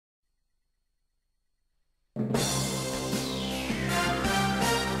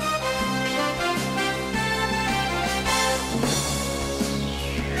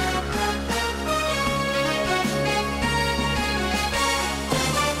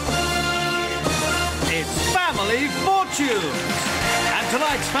family fortunes. And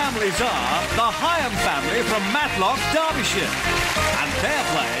tonight's families are the Highams family from Matlock, Derbyshire. And they're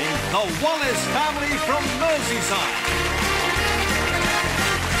playing the Wallace family from Merseyside.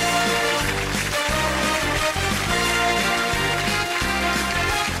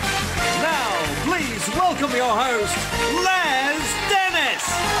 Please welcome your host, Les Dennis.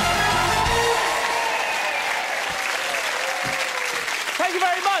 Thank you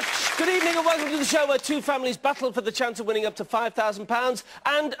very much. Good evening and welcome to the show where two families battle for the chance of winning up to £5,000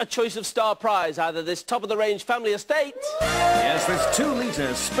 and a choice of star prize, either this top-of-the-range family estate... Yes, this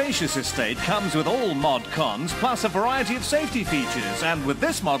 2-litre spacious estate comes with all mod cons plus a variety of safety features, and with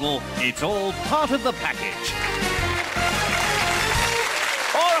this model, it's all part of the package.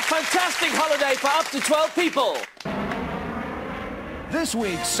 Or a fantastic holiday for up to 12 people. This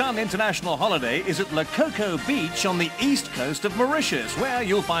week's Sun International holiday is at La Coco Beach on the east coast of Mauritius, where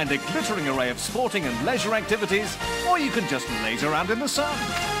you'll find a glittering array of sporting and leisure activities, or you can just laze around in the sun.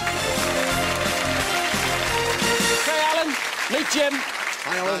 Okay, Alan, meet Jim.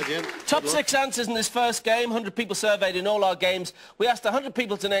 Hi, Alan. Hi, Jim. Top 6 answers in this first game, 100 people surveyed in all our games. We asked 100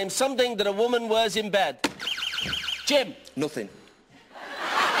 people to name something that a woman wears in bed. Jim. Nothing.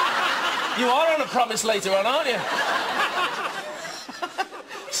 You are on a promise later on, aren't you?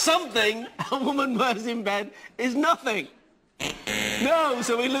 Something a woman wears in bed is nothing. No,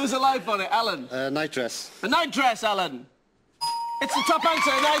 so we lose a life on it. Alan? Night dress. A night dress, Alan. It's the top answer,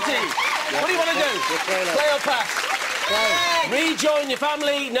 90. What do you want to do? Play or pass? Play. Rejoin your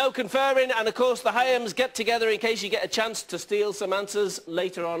family, no conferring, and of course the Highams get together in case you get a chance to steal some answers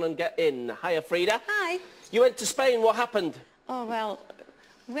later on and get in. Hiya, Frida. Hi. You went to Spain, what happened? Oh, well,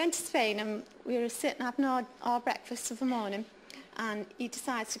 we went to Spain and we were sitting having our breakfast of the morning, and he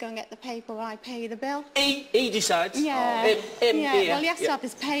decides to go and get the paper while I pay the bill. He decides? Yeah. Him, yeah. here. Well, he has to have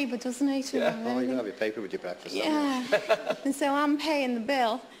his paper, doesn't he? Yeah. Oh, you can have your paper with your breakfast. Yeah. And so I'm paying the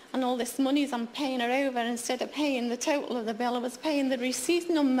bill, and all this money's I'm paying her over, and instead of paying the total of the bill, I was paying the receipt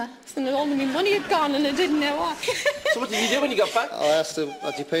number. So all my money had gone and I didn't know what. So what did you do when you got back? I asked her,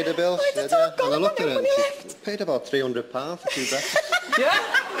 had you paid the bill? She said, yeah. And I looked at her and left. she paid about £300 for 2 breakfasts. Yeah?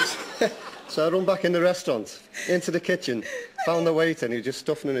 So I run back in the restaurant, into the kitchen, found the waiter and he was just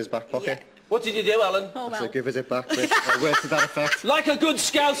stuffing in his back pocket. Yeah. What did you do, Alan? Oh, well. So give us it back, words to that effect. Like a good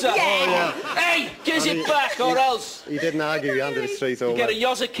scouser. Yeah. Oh, yeah. Hey, give us it back or else. He didn't argue, he handed it straight over. You get a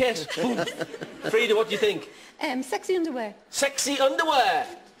yozza kiss. Frida, what do you think? Sexy underwear. Sexy underwear.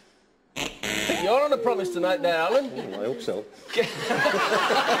 You're on a promise tonight there, Alan. I hope so.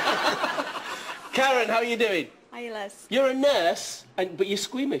 Karen, how are you doing? Hi, Les. You're a nurse, but you're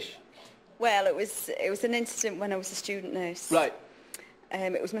squeamish. Well, it was an incident when I was a student nurse. Right.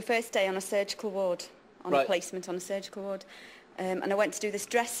 It was my first day on a surgical ward, on a placement on a surgical ward, and I went to do this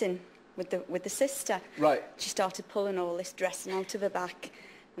dressing with the sister. Right. She started pulling all this dressing out of her back,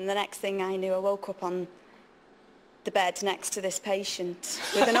 and the next thing I knew, I woke up on the bed next to this patient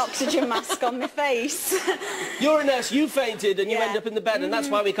with an oxygen mask on my face. You're a nurse, you fainted and you Yeah. end up in the bed, and that's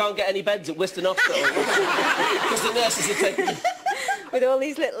why we can't get any beds at Wiston Hospital. Because the nurses are taking... With all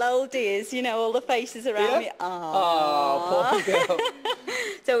these little oldies, you know, all the faces around me. Oh, poor girl.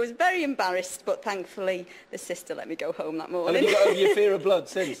 So I was very embarrassed, but thankfully the sister let me go home that morning. And have you got over your fear of blood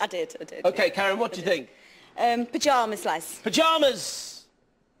since? I did. OK, Karen, what do you think? Pyjamas, Les. Pyjamas!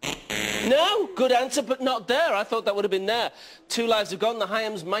 No, good answer, but not there. I thought that would have been there. 2 lives have gone, the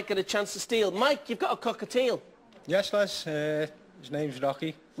Highams might get a chance to steal. Mike, you've got a cockatiel. Yes, Les. His name's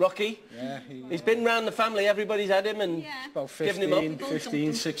Rocky. Rocky? Yeah. He's been round the family, everybody's had him and About given him up.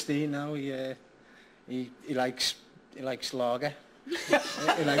 15, 16 now. He likes lager.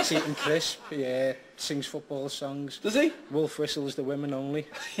 He likes eating crisp. He sings football songs. Does he? Wolf whistles the women only.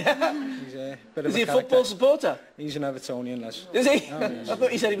 Yeah. He's a bit Is of he a character. football supporter? He's an Evertonian, Les. Is he? Oh, yes. I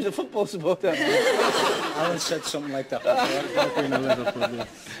thought you said he was a football supporter. Alan said something like that before. I've been a Liverpool, yeah.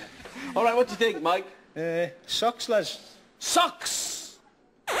 All right, what do you think, Mike? Socks, Les. Socks!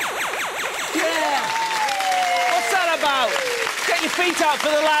 Yeah! What's that about? Get your feet out for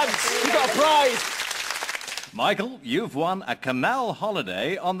the lads. You've got a prize. Michael, you've won a canal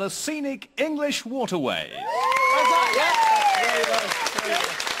holiday on the scenic English waterway. How's that,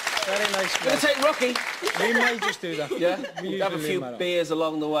 yeah? Very nice. Gonna take Rocky. We might just do that. Yeah? We Have a usually few leave that beers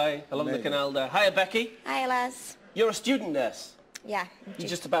along the way, along the Maybe. canal there. Hiya, Becky. Hi, Les. You're a student nurse. Yeah. You're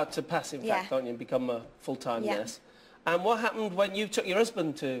just about to pass, in fact, Yeah. aren't you, and become a full-time Yeah. nurse. And what happened when you took your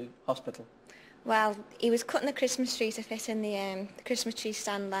husband to hospital? Well, he was cutting the Christmas tree to fit in the Christmas tree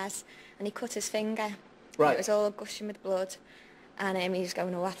stand, Les, and he cut his finger. Right. It was all gushing with blood. And he's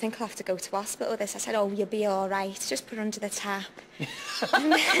going, oh, I think I'll have to go to hospital with this. I said, oh, you'll be all right. Just put her under the tap.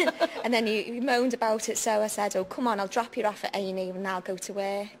 and then he moaned about it, so I said, oh, come on, I'll drop you off at A&E and I'll go to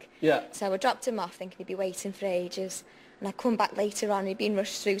work. Yeah. So I dropped him off thinking he'd be waiting for ages. And I come back later on, he'd been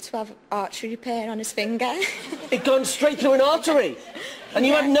rushed through to have artery repair on his finger. It'd gone straight through an artery, and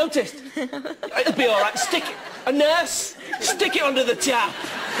you hadn't noticed. It'll be all right. Stick it. A nurse, stick it under the tap.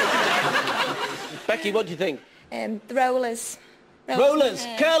 Becky, what do you think? The rollers. Rollers,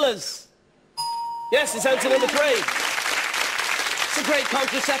 curlers. Yes, it's answer number 3. It's a great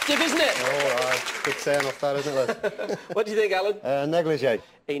contraceptive, isn't it? All right. Good saying off that, isn't it? What do you think, Alan? Negligee.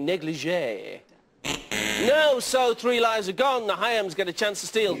 A negligee. No, so 3 lives are gone. The Highams get a chance to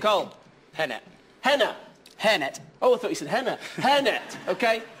steal. Cole. Hennet. Henna. Hairnet. Oh, I thought you said henna. Hairnet.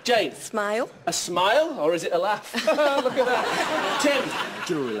 OK. Jane. Smile. A smile, or is it a laugh? Look at that. Tim.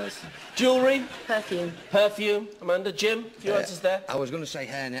 Jewellery, Les. Jewellery. Perfume. Perfume. Amanda. Jim, a few answers there. I was going to say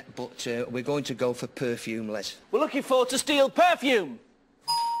hairnet, but we're going to go for perfume, Les. We're looking forward to steal perfume.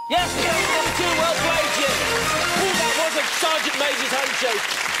 Yes, we have number 2. Well played, Jim. Ooh, that was a Sergeant Major's handshake.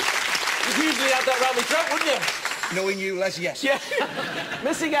 You'd usually have that round my throat, wouldn't you? Knowing you, Les, yes. Yeah.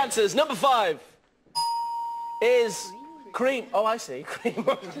 Missing answers. Number 5 is cream. Oh, I see. Cream.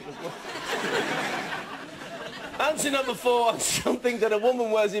 Answer number 4 on something that a woman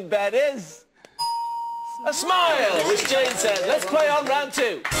wears in bed is a smile, which Jane said. Let's play on round 2.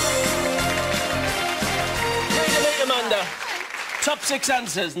 Lead, Amanda. Top 6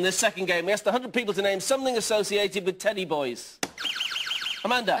 answers in this second game. We asked 100 people to name something associated with teddy boys.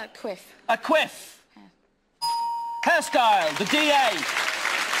 Amanda. A quiff. A quiff. Hairstyle. The DA.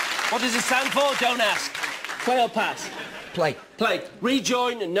 What does it stand for? Don't ask. Play or pass? Play. Play.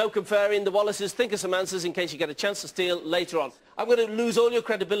 Rejoin and no conferring. The Wallaces, think of some answers in case you get a chance to steal later on. I'm going to lose all your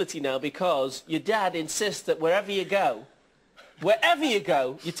credibility now because your dad insists that wherever you go,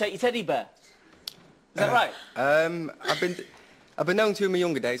 you take your teddy bear. Is that right? I've been known to in my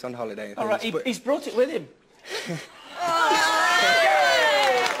younger days on holiday. All right, he's brought it with him.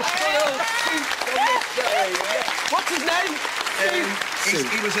 What's his name?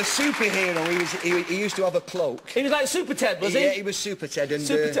 He was a superhero. He used to have a cloak. He was like Super Ted, was he? Yeah, he was Super Ted. And,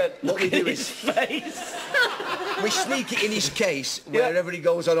 Super Ted. What we do is face. we sneak it in his case wherever he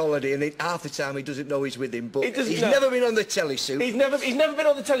goes on holiday, and half the time he doesn't know he's with him. But he's never been on the telly, Soup. He's never been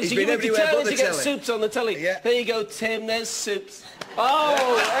on the telly. He's so been you everywhere but the to get telly. Soups on the telly. Yeah. There you go, Tim. There's Soups.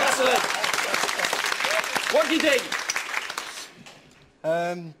 Oh, excellent. What do you think?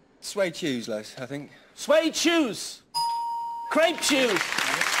 Suede shoes, Les, I think. Suede shoes. Crepe shoes.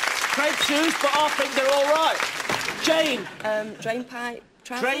 Crepe shoes, but I think they're all right. Jane. Drain pipe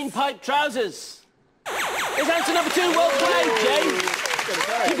trousers. Drain pipe trousers. Is answer number 2. Well played, Jane.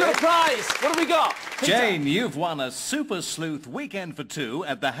 You've got a prize. What have we got? Jane, you've won a Super Sleuth weekend for 2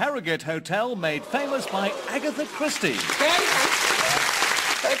 at the Harrogate Hotel, made famous by Agatha Christie. Okay.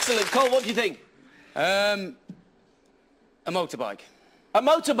 Excellent. Cole, what do you think? A motorbike. A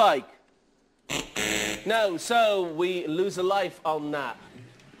motorbike. No, so we lose a life on that.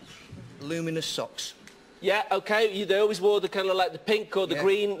 Luminous socks. Yeah, okay, they always wore the kind of like the pink or the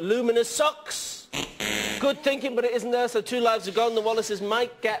green luminous socks. Good thinking, but it isn't there, so 2 lives are gone. The Wallaces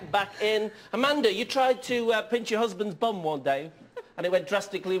might get back in. Amanda, you tried to pinch your husband's bum one day, and it went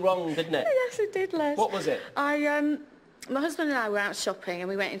drastically wrong, didn't it? Yes, it did, Les. What was it? My husband and I were out shopping and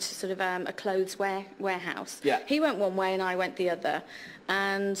we went into sort of a clothes warehouse. Yeah. He went one way and I went the other.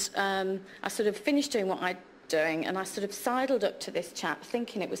 And I sort of finished doing what I'd doing and I sort of sidled up to this chap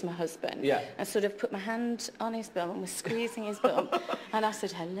thinking it was my husband. Yeah. And sort of put my hand on his bum and was squeezing his bum. And I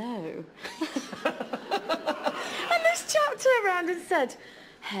said, hello. And this chap turned around and said,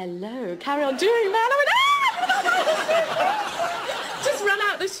 hello, carry on doing that. And I went, ah! Just ran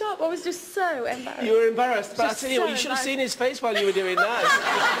out the shop. I was just so embarrassed. You were embarrassed, but I tell you what, you should have seen his face while you were doing that.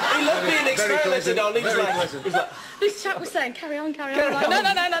 He loved being experimented on. He was like, this chap was saying, carry on, carry on. Carry I'm like,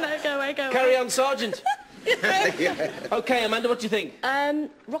 on. no, go away, go away. Carry on, Sergeant. Okay, Amanda, what do you think?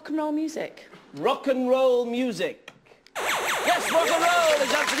 Rock and roll music. Rock and roll music. Yes, rock and roll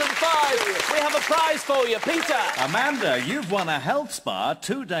is answer number 5. We have a prize for you, Peter. Amanda, you've won a health spa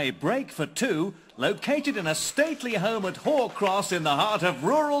 2-day break for 2, located in a stately home at Horcross in the heart of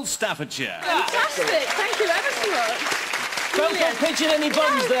rural Staffordshire. Fantastic. Thank you ever so much. Don't go pitching any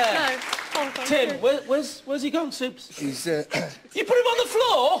bums there. No. Oh, thank Tim, you. where's he gone, Soups? He's, You put him on the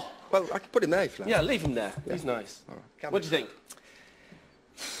floor? well, I can put him there if you like. Yeah, leave him there. He's nice. Right. What do you think?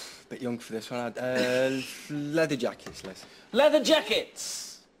 Bit young for this one. Leather jackets, Les. Leather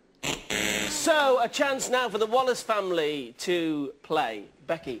jackets. So, a chance now for the Wallace family to play.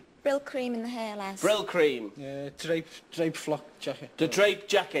 Becky. Brill cream in the hair, Les. Brill cream. Drape flock jacket. The drape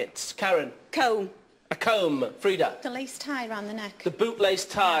jackets. Karen. Comb. A comb. Frida. The lace tie around the neck. The bootlace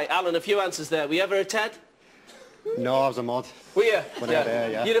tie. Alan, a few answers there. Were you ever a Ted? No, I was a mod. Were you? When I had hair,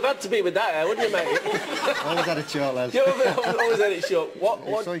 yeah. You'd have had to be with that hair, wouldn't you, mate? Always had it short, Les. You always had it short.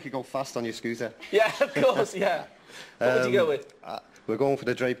 What? So you could go fast on your scooter. Yeah, of course, yeah. What would you go with? We're going for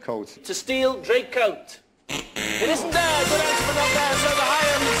the drape coat. To steal drape coat. It isn't there. Good answer, but not there. So the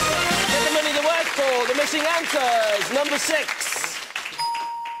Highams get the money they work for. The missing answers. Number 6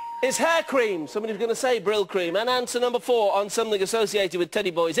 is hair cream. Somebody's going to say Brill cream. And answer number 4 on something associated with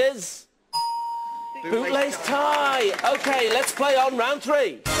Teddy Boys is... bootlace tie. OK, let's play on round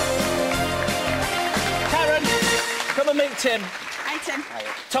 3. Karen, come and meet Tim. Hi, Tim.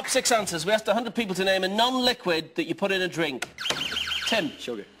 Top 6 answers. We asked 100 people to name a non-liquid that you put in a drink. Tim.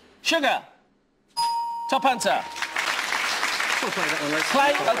 Sugar. Sugar. Top answer.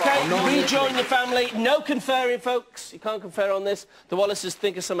 Play, OK, rejoin your family. No conferring, folks. You can't confer on this. The Wallaces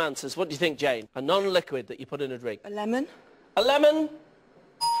think of some answers. What do you think, Jane? A non-liquid that you put in a drink. A lemon. A lemon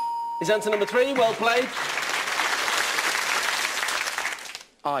is answer number 3. Well played.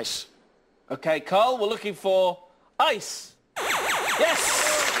 Ice. OK, Carl, we're looking for ice. Yes!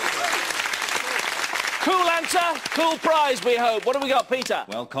 Cool answer, cool prize, we hope. What have we got, Peter?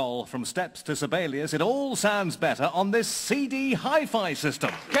 Well, Cole, from steps to Sibelius, it all sounds better on this CD hi-fi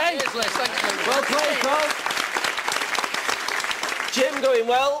system. Okay. Cheers, Les. Thanks. Well played, Carl. Jim, going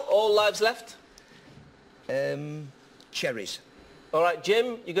well. All lives left. Cherries. All right,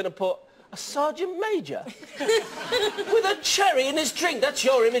 Jim, you're going to put a Sergeant Major with a cherry in his drink. That's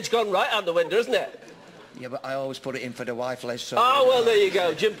your image gone right out the window, isn't it? Yeah, but I always put it in for the wife, Les. So Oh, well, there you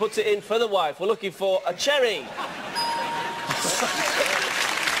go. Jim puts it in for the wife. We're looking for a cherry.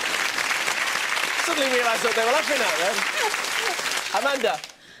 Suddenly realised what they were laughing at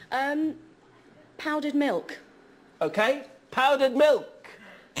then. Amanda. Powdered milk. OK. Powdered milk.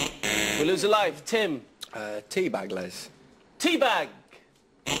 We lose a life. Tim. Tea bag, Les. Tea bag.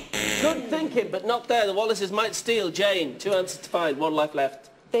 Good thinking, but not there. The Wallaces might steal. Jane, 2 answers to find. 1 life left.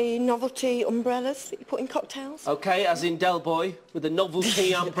 The novelty umbrellas that you put in cocktails. OK, as in Del Boy, with a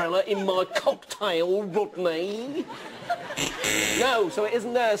novelty umbrella in my cocktail, Rodney. No, so it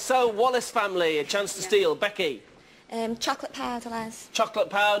isn't there. So, Wallace family, a chance to steal. Becky. Chocolate powder, Les. Chocolate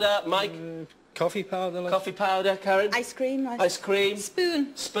powder. Mike. Coffee powder, Les. Coffee powder. Karen. Ice cream. Ice cream.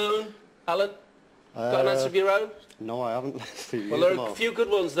 Spoon. Spoon. Alan. Got an answer of your own? No, I haven't. Well, there are a few good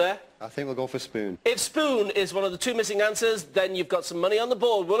ones there. I think we'll go for spoon. If spoon is one of the 2 missing answers, then you've got some money on the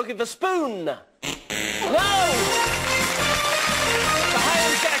board. We're looking for spoon. No! The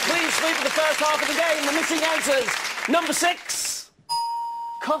Highams get a clean sweep of the first half of the game. The missing answers. Number 6.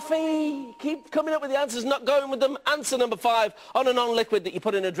 Coffee. Keep coming up with the answers, not going with them. Answer number 5 on a non-liquid that you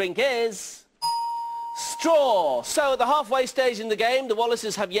put in a drink is... straw. So at the halfway stage in the game, the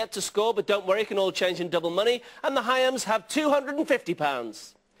Wallaces have yet to score, but don't worry, it can all change in double money. And the Highams have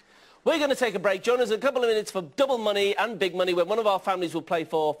 £250. We're going to take a break. Join us in a couple of minutes for double money and big money, where one of our families will play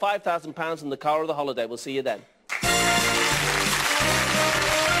for £5,000 in the car of the holiday. We'll see you then.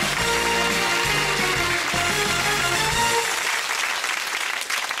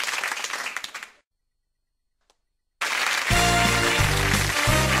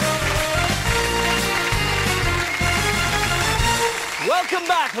 Welcome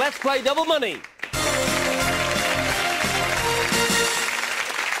back. Let's play double money.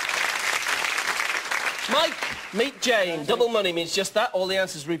 Mike, meet Jane. Double money means just that. All the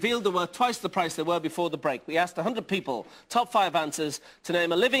answers revealed are worth twice the price they were before the break. We asked 100 people, top 5 answers, to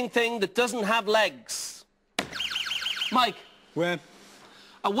name a living thing that doesn't have legs. Mike. Worm.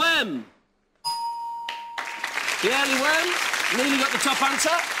 A worm. The early worm. Nearly got the top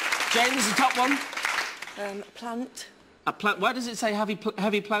answer. Jane, this is the top one. A plant. A plant. Why does it say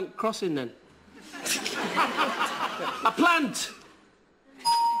heavy plant crossing then? A plant.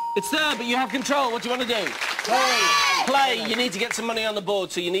 It's there, but you have control. What do you want to do? Play. Play. You need to get some money on the board,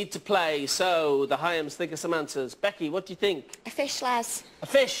 so you need to play. So the Highams think of some answers. Becky, what do you think? A fish, Les. A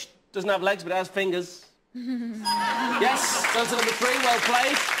fish. Doesn't have legs, but it has fingers. Yes, answer number 3. Well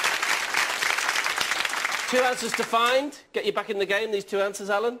played. 2 answers to find. Get you back in the game, these 2 answers,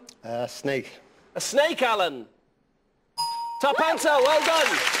 Alan. Snake. A snake, Alan. Top answer. Well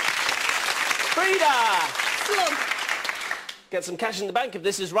done. Frida. Slug. Get some cash in the bank if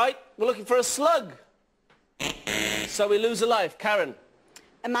this is right. We're looking for a slug. So we lose a life. Karen.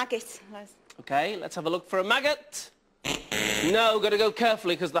 A maggot. OK, let's have a look for a maggot. No, got to go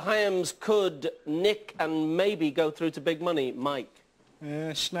carefully because the Highams could nick and maybe go through to big money. Mike.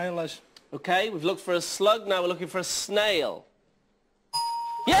 Snail, Les. OK, we've looked for a slug. Now we're looking for a snail.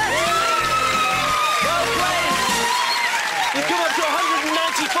 Yes! Well played! You come up to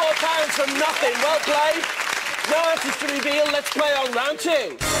 £194 from nothing. Well played. No answers to reveal. Let's play on round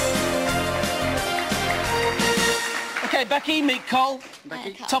 2. OK, Becky, meet Cole.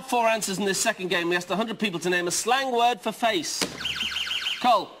 Becky. Top 4 answers in this second game. We asked 100 people to name a slang word for face.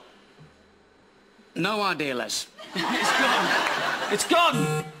 Cole. No idea, Les. It's gone. It's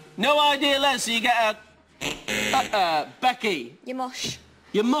gone. No idea, Les. So you get a... Becky. You mush.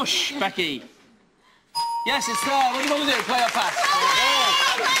 You mush, Becky. Yes, it's there. What do you want to do? Play or pass?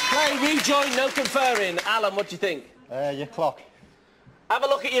 Play, rejoin, no conferring. Alan, what do you think? Your clock. Have a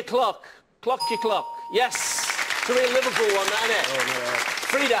look at your clock. Clock your clock. Yes. It's a real Liverpool one, that, isn't it? Oh,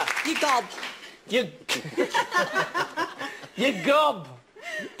 no. You Frida. gob. You gob.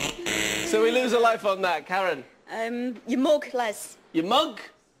 So we lose a life on that. Karen. You mug, Les. Your mug.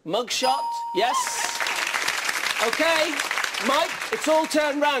 Mug shot. Yes. OK. Mike, it's all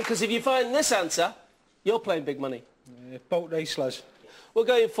turned round, because if you find this answer, you're playing big money. Boat race, Les. We're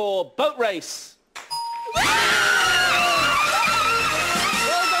going for boat race. Well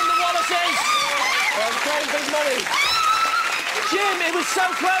done, the Wallaces. Well, playing big money. Jim, it was so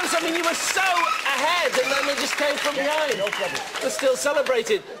close. I mean, you were so ahead, and then they just came from behind. No problem. They're still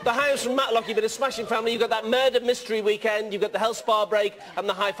celebrated. The Highams from Matlock, you've been a smashing family. You've got that murder mystery weekend. You've got the Health Spa break and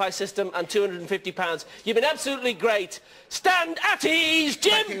the hi-fi system and £250. You've been absolutely great. Stand at ease,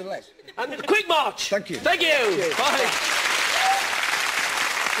 Jim. Thank you, Les. And quick march. Thank you. Thank you. Bye.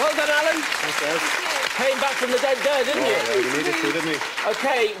 Well done, Alan. Thanks, Came back from the dead there, didn't you? you needed to, didn't we?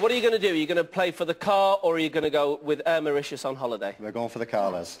 OK, what are you going to do? Are you going to play for the car, or are you going to go with Mauritius on holiday? We're going for the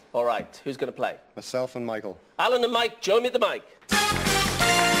car, Les. All right, who's going to play? Myself and Michael. Alan and Mike, join me at the mic.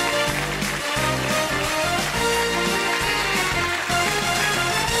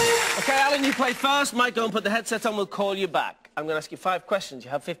 OK, Alan, you play first. Mike, go and put the headset on. We'll call you back. I'm going to ask you 5 questions.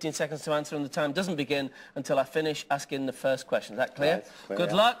 You have 15 seconds to answer, and the time doesn't begin until I finish asking the first question. Is that clear? Right, clear, Good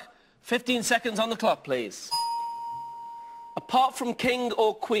yeah. luck. 15 seconds on the clock, please. Apart from king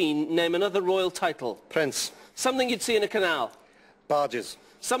or queen, name another royal title. Prince. Something you'd see in a canal. Barges.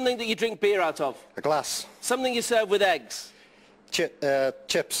 Something that you drink beer out of. A glass. Something you serve with eggs.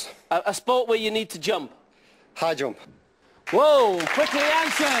 Chips. A sport where you need to jump. High jump. Whoa, quickly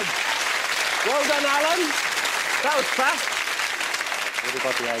answered. Well done, Alan. That was fast. What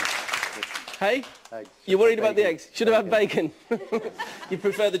about the eggs? Hey? Eggs. You're worried about the eggs? Should have had Bacon. bacon. You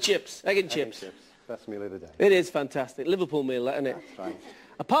prefer the chips? Egg and chips. Best meal of the day. It is fantastic. Liverpool meal, that, isn't it? That's right.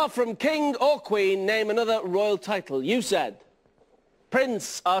 Apart from king or queen, name another royal title. You said.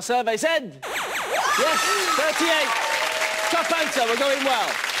 Prince, our survey said. Yes, 38. Top answer, we're going well.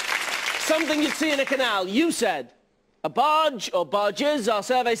 Something you'd see in a canal. You said. A barge or barges, our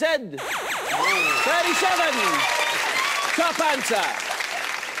survey said. 37. Top answer.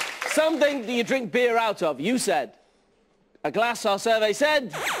 Something that you drink beer out of. You said. A glass, our survey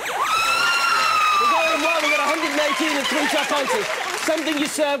said. We're going well. We've got 118 and 3 top answers. Something you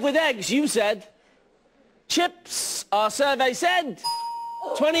serve with eggs. You said. Chips, our survey said.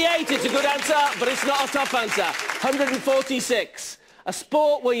 28, it's a good answer, but it's not a top answer. 146. A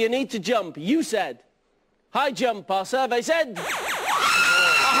sport where you need to jump. You said. High jump, our survey said. 179,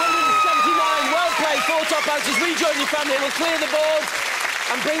 well played, 4 top answers. Rejoin your family, we'll clear the board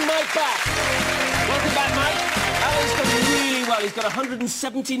and bring Mike back. Welcome back, Mike. Alan's done really well. He's got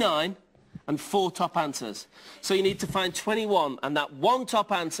 179 and 4 top answers. So you need to find 21, and that 1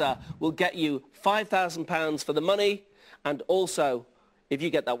 top answer will get you £5,000 for the money, and also, if you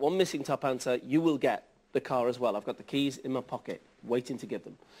get that 1 missing top answer, you will get the car as well. I've got the keys in my pocket, waiting to give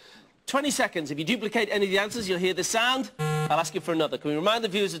them. 20 seconds. If you duplicate any of the answers, you'll hear the sound. I'll ask you for another. Can we remind the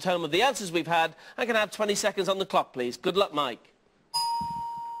viewers at home of the answers we've had? I can have 20 seconds on the clock, please. Good luck, Mike.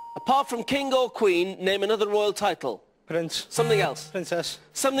 Apart from king or queen, name another royal title. Prince. Something else. Princess.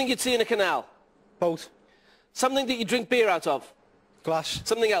 Something you'd see in a canal. Boat. Something that you drink beer out of. Glass.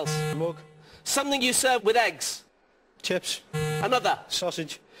 Something else. Mug. Something you serve with eggs. Chips. Another.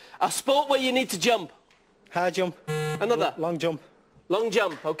 Sausage. A sport where you need to jump. High jump. Another. Long jump. Long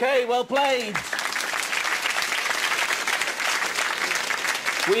jump. OK, well played.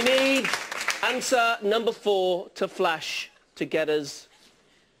 We need answer number 4 to flash to get us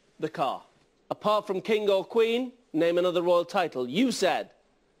the car. Apart from king or queen, name another royal title. You said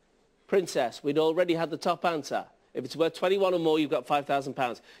princess. We'd already had the top answer. If it's worth 21 or more, you've got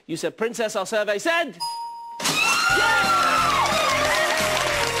 £5,000. You said princess, our survey said. Yes!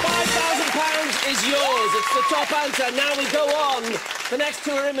 £5,000 is yours. It's the top answer. Now we go on. The next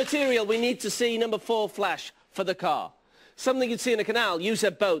 2 are immaterial. We need to see number 4 flash for the car. Something you'd see in a canal. You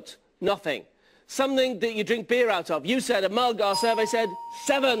said boat. Nothing. Something that you drink beer out of. You said a mug. Our survey said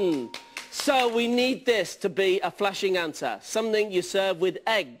 7. So we need this to be a flashing answer. Something you serve with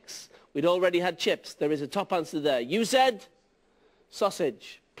eggs. We'd already had chips. There is a top answer there. You said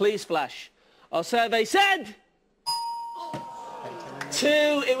sausage. Please flash. Our survey said 2.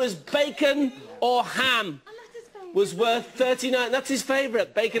 It was bacon or ham. Was worth 39. That's his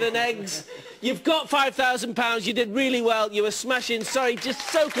favourite, bacon and eggs. You've got £5,000. You did really well. You were smashing. Sorry, just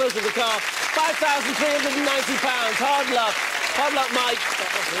so close to the car. £5,390. Hard luck. Hard luck, Mike.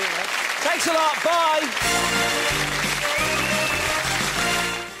 Thanks a lot. Bye.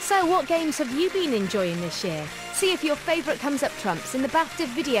 So what games have you been enjoying this year? See if your favourite comes up trumps in the BAFTA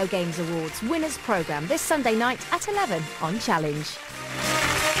Video Games Awards Winners Programme this Sunday night at 11 on Challenge.